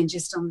these women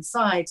just on the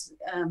side,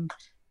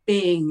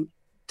 being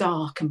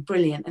dark and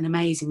brilliant and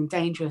amazing and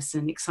dangerous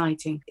and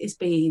exciting, it's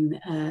been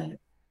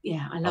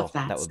I love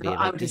that. That would be so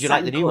amazing. Did you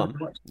like the new one?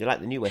 You like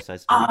the new West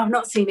Side Story? Oh, I've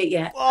not seen it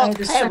yet.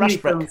 There's so many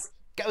films.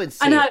 Go and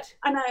see it.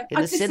 I know.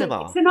 In the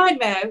cinema. It's a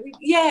nightmare.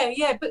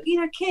 Yeah. But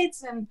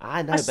kids and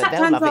I know, I but sat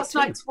they'll down love it last too.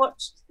 night to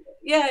watch.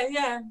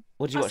 Yeah.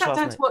 What did you watch I sat last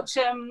down night? to watch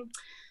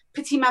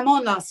Petit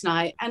Maman last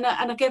night, and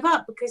I gave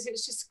up because it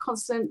was just a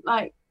constant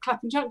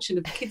Clapham Junction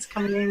of kids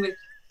coming in with,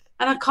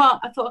 and I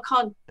thought I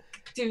can't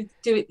do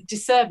it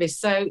disservice.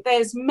 So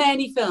there's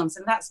many films,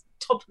 and that's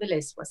top of the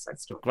list. West Side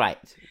Story. Great.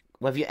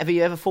 Well, have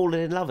you ever fallen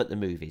in love at the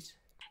movies?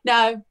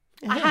 No,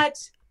 I've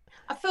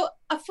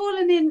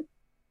fallen in.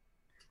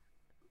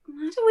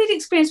 I had a weird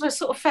experience where I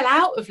sort of fell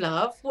out of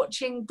love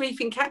watching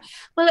Brief Encounter.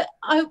 Well,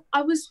 I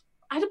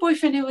had a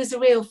boyfriend who was a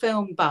real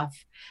film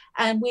buff,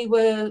 and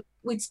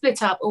we'd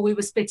split up, or we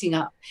were splitting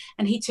up,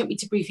 and he took me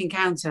to Brief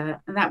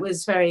Encounter, and that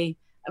was very,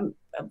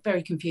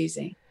 very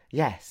confusing.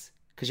 Yes,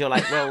 because you're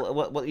like, well,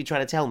 what are you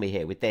trying to tell me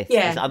here with this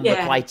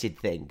unrequited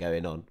thing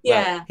going on?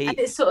 Yeah, well, and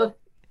it's sort of.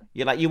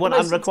 You're like, you want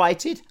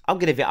unrequited? I'm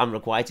going to be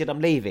unrequited. I'm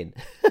leaving.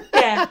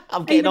 Yeah.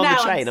 I'm getting on the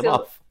train. I'm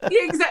off.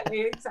 Yeah,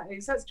 exactly.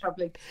 So that's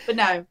troubling. But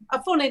no,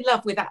 I've fallen in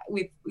love with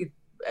actors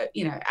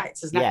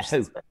and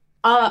actresses.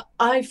 Who?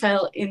 I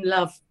fell in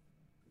love.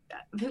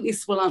 I think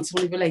this will answer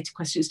one of your later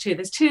questions too.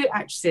 There's two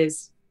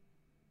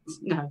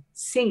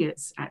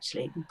singers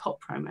actually in pop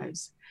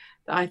promos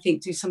that I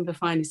think do some of the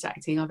finest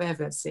acting I've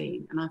ever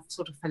seen, and I've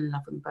sort of fell in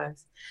love with them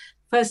both.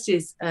 First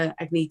is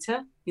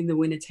Agnetha in the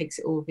Winner Takes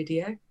It All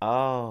video.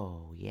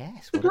 Oh,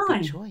 yes. What Sublime. a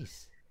good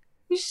choice.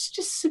 It's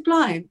just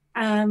sublime.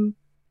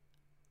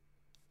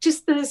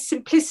 Just the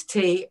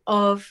simplicity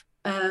of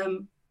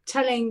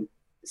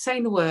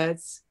saying the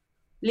words,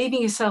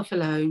 leaving yourself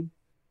alone,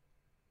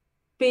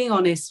 being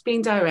honest,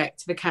 being direct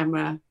to the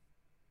camera,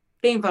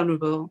 being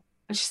vulnerable.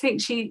 I just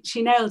think she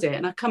nailed it,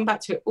 and I come back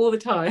to it all the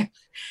time.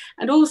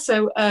 And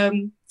also, of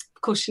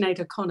course, Sinead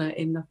O'Connor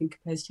in Nothing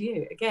Compares to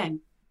You, again.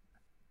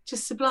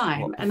 Just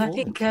sublime. And I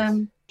think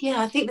I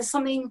think there's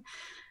something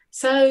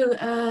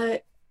so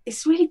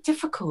it's really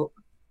difficult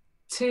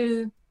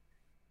to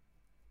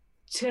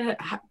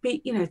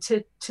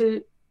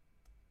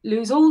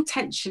lose all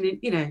tension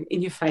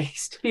in your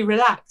face, to be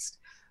relaxed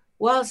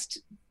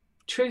whilst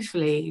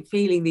truthfully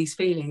feeling these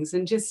feelings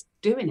and just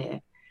doing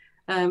it.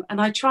 And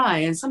I try,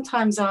 and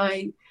sometimes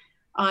I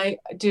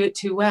do it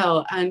too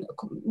well, and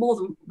more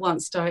than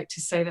once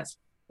directors say that's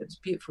a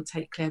beautiful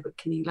take, Claire, but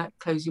can you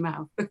close your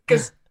mouth?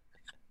 Because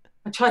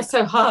I try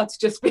so hard to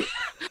just be.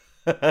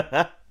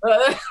 It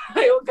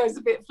all goes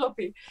a bit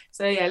floppy.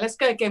 So yeah, let's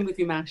go again with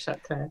your mouth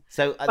shut, Claire.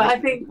 So, I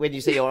think when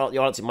you say your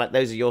answer,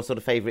 those are your sort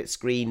of favourite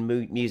screen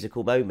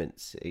musical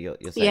moments. You're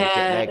saying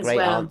they're great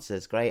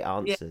answers. Great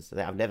answers.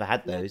 Yeah. I've never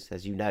had those,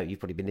 as you know. You've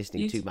probably been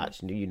listening too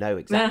much, and you know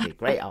exactly.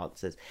 Great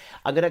answers.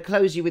 I'm going to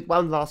close you with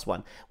one last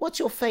one. What's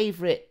your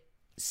favourite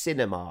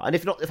cinema? And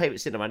if not the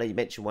favourite cinema, I know you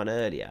mentioned one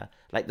earlier.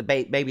 Like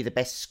maybe the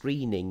best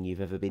screening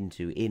you've ever been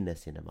to in a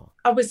cinema.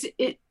 I was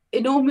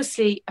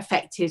enormously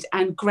affected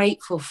and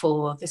grateful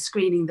for the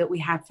screening that we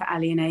had for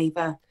Ali and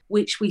Ava,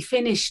 which we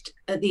finished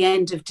at the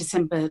end of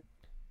December.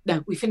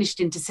 No, we finished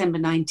in December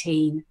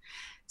 19.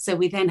 So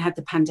we then had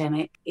the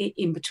pandemic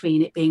in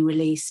between it being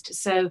released.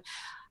 So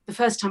the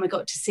first time I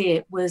got to see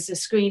it was a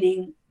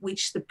screening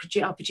which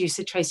our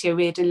producer Tracy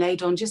O'Riordan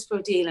laid on just for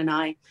Adil and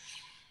I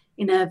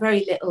in a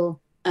very little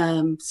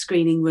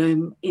screening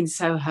room in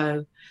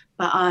Soho.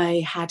 But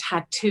I had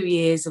 2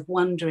 years of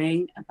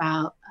wondering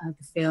about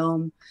the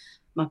film,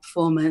 my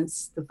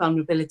performance, the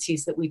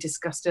vulnerabilities that we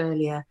discussed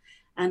earlier.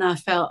 And I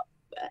felt,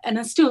 and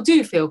I still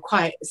do feel,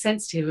 quite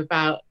sensitive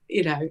about,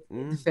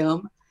 the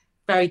film,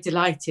 very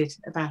delighted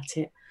about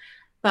it.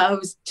 But I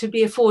was to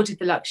be afforded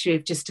the luxury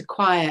of just a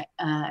quiet,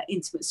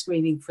 intimate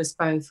screening for us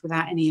both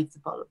without any of the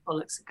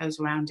bollocks that goes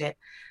around it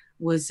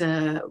was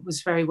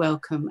very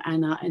welcome.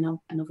 And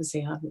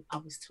obviously I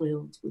was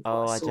thrilled with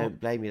what I saw. I don't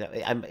blame you.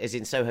 Is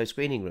in Soho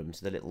screening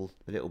rooms, the little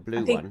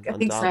blue one I on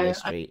think Darnley so.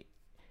 Street.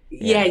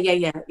 Yeah,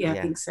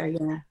 I think so,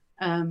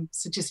 yeah.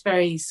 So just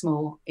very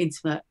small,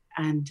 intimate,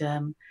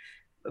 and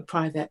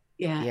private.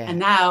 Yeah. And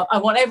now I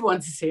want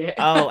everyone to see it.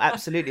 Oh,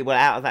 absolutely. Well,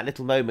 out of that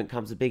little moment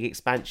comes a big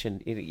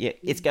expansion.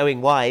 It's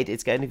going wide.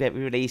 It's going to get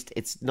released.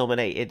 It's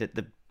nominated at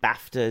the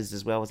BAFTAs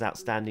as well as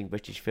Outstanding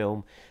British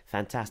Film.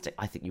 Fantastic.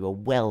 I think you were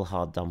well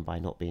hard done by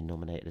not being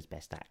nominated as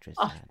Best Actress.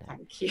 Oh,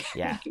 thank you.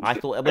 Yeah. I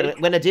thought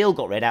when Adele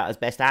got read out as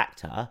Best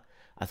Actor,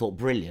 I thought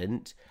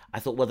brilliant. I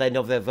thought, well,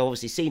 they've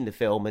obviously seen the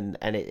film and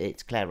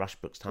it's Claire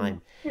Rushbrook's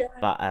time. Yeah.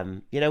 But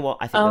you know what?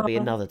 I think there'll be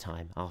another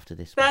time after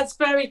this one. That's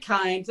very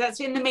kind.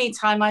 In the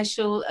meantime, I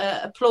shall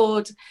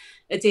applaud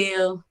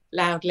Adele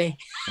loudly.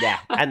 Yeah,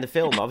 and the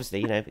film,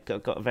 obviously,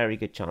 got a very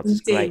good chance.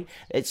 It's great.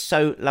 It's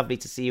so lovely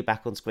to see you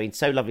back on screen.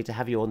 So lovely to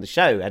have you on the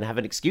show and have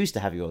an excuse to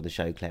have you on the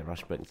show, Claire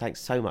Rushbrook.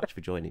 Thanks so much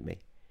for joining me.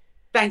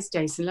 Thanks,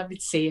 Jason. Lovely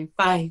to see you.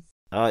 Bye.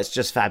 Oh, it's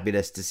just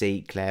fabulous to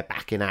see Claire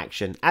back in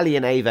action. Ali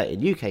and Ava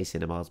in UK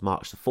cinemas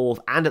March the 4th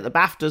and at the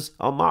BAFTAs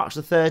on March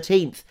the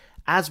 13th,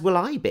 as will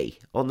I be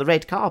on the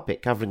red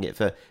carpet covering it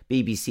for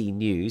BBC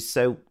News.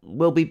 So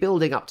we'll be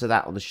building up to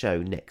that on the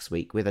show next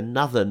week with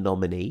another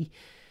nominee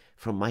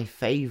from my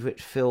favourite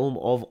film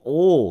of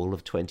all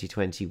of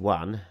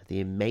 2021,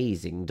 the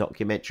amazing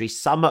documentary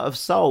Summer of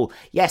Soul.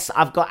 Yes,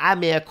 I've got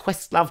Amir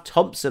Questlove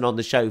Thompson on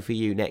the show for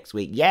you next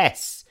week.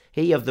 Yes,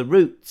 he of The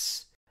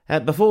Roots.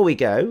 Before we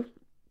go,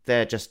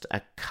 there are just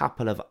a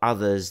couple of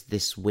others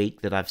this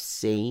week that I've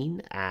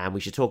seen, and we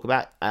should talk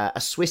about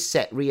a Swiss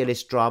set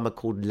realist drama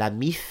called La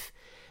Mif.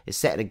 It's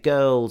set in a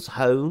girl's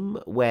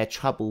home where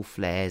trouble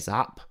flares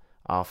up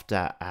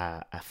after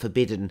a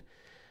forbidden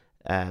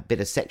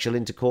bit of sexual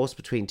intercourse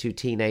between two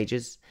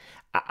teenagers.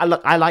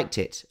 I liked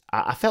it.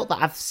 I felt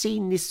that I've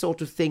seen this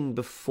sort of thing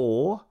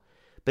before,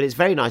 but it's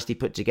very nicely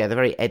put together,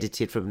 very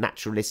edited from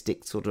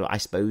naturalistic sort of, I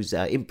suppose,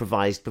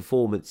 improvised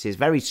performances,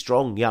 very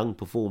strong young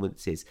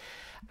performances.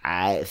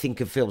 I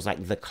think of films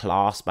like The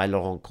Class by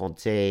Laurent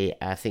Conté,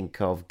 I think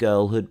of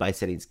Girlhood by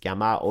Céline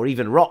Sciamma, or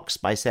even Rocks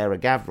by Sarah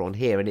Gavron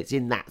here, and it's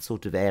in that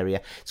sort of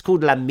area. It's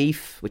called La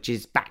Mif, which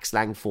is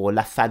backslang for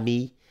La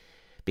Famille,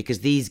 because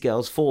these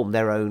girls form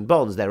their own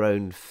bonds, their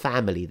own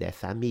family, their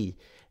famille,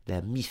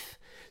 La Mif.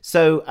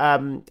 So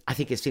I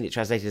think I've seen it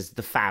translated as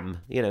the fam,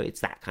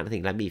 it's that kind of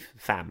thing, La Mif,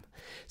 fam.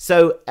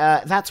 So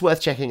that's worth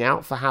checking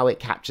out for how it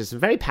captures some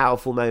very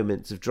powerful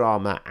moments of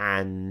drama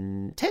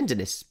and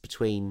tenderness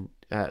between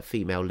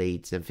female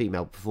leads and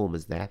female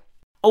performers there.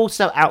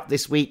 Also out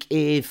this week,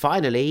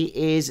 finally,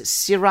 is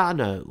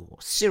Cyrano.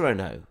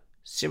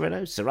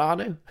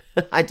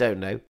 I don't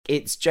know.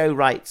 It's Joe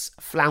Wright's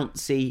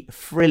flouncy,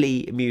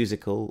 frilly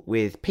musical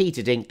with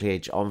Peter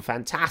Dinklage on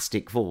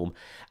fantastic form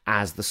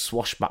as the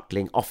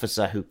swashbuckling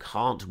officer who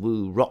can't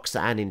woo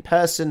Roxanne in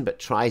person but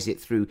tries it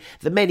through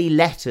the many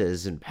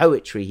letters and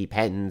poetry he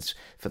pens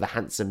for the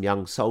handsome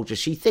young soldier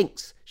she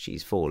thinks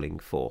she's falling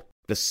for.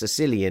 The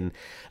Sicilian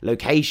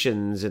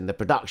locations and the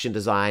production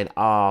design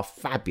are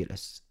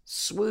fabulous,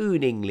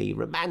 swooningly,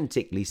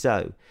 romantically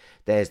so.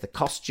 There's the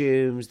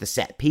costumes, the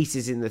set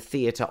pieces in the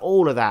theatre,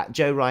 all of that.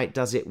 Joe Wright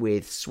does it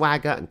with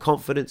swagger and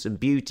confidence and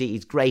beauty.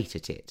 He's great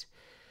at it.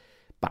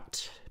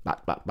 But,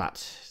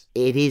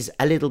 it is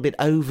a little bit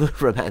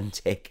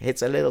over-romantic.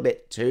 It's a little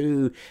bit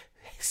too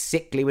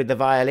sickly with the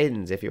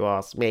violins, if you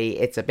ask me.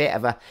 It's a bit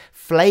of a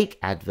flake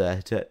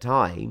advert at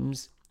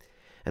times.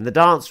 And the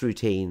dance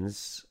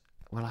routines,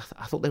 well,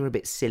 I thought they were a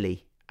bit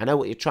silly. I know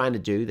what you're trying to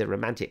do. They're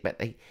romantic, but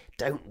they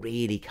don't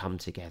really come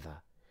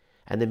together.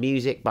 And the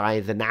music by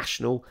The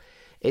National,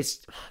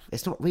 it's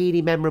not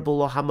really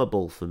memorable or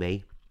hummable for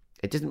me.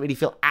 It doesn't really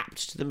feel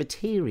apt to the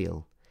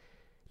material.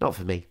 Not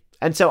for me.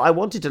 And so I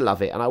wanted to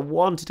love it, and I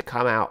wanted to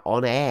come out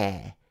on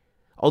air,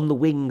 on the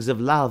wings of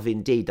love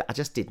indeed. I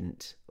just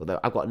didn't. Although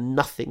I've got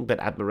nothing but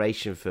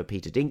admiration for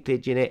Peter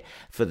Dinklage in it,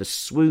 for the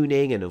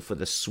swooning and for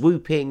the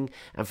swooping,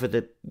 and for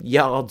the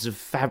yards of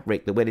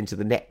fabric that went into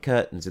the net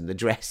curtains and the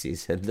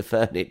dresses and the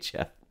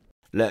furniture.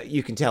 Look,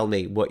 you can tell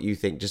me what you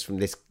think just from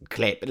this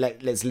clip.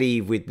 Let's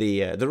leave with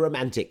the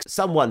romantic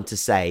someone to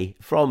say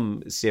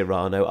from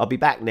Cyrano. I'll be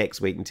back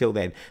next week. Until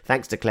then,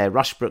 thanks to Claire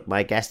Rushbrook,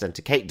 my guest, and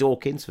to Kate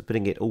Dawkins for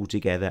putting it all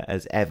together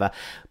as ever.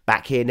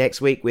 Back here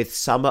next week with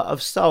Summer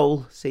of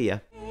Soul. See ya.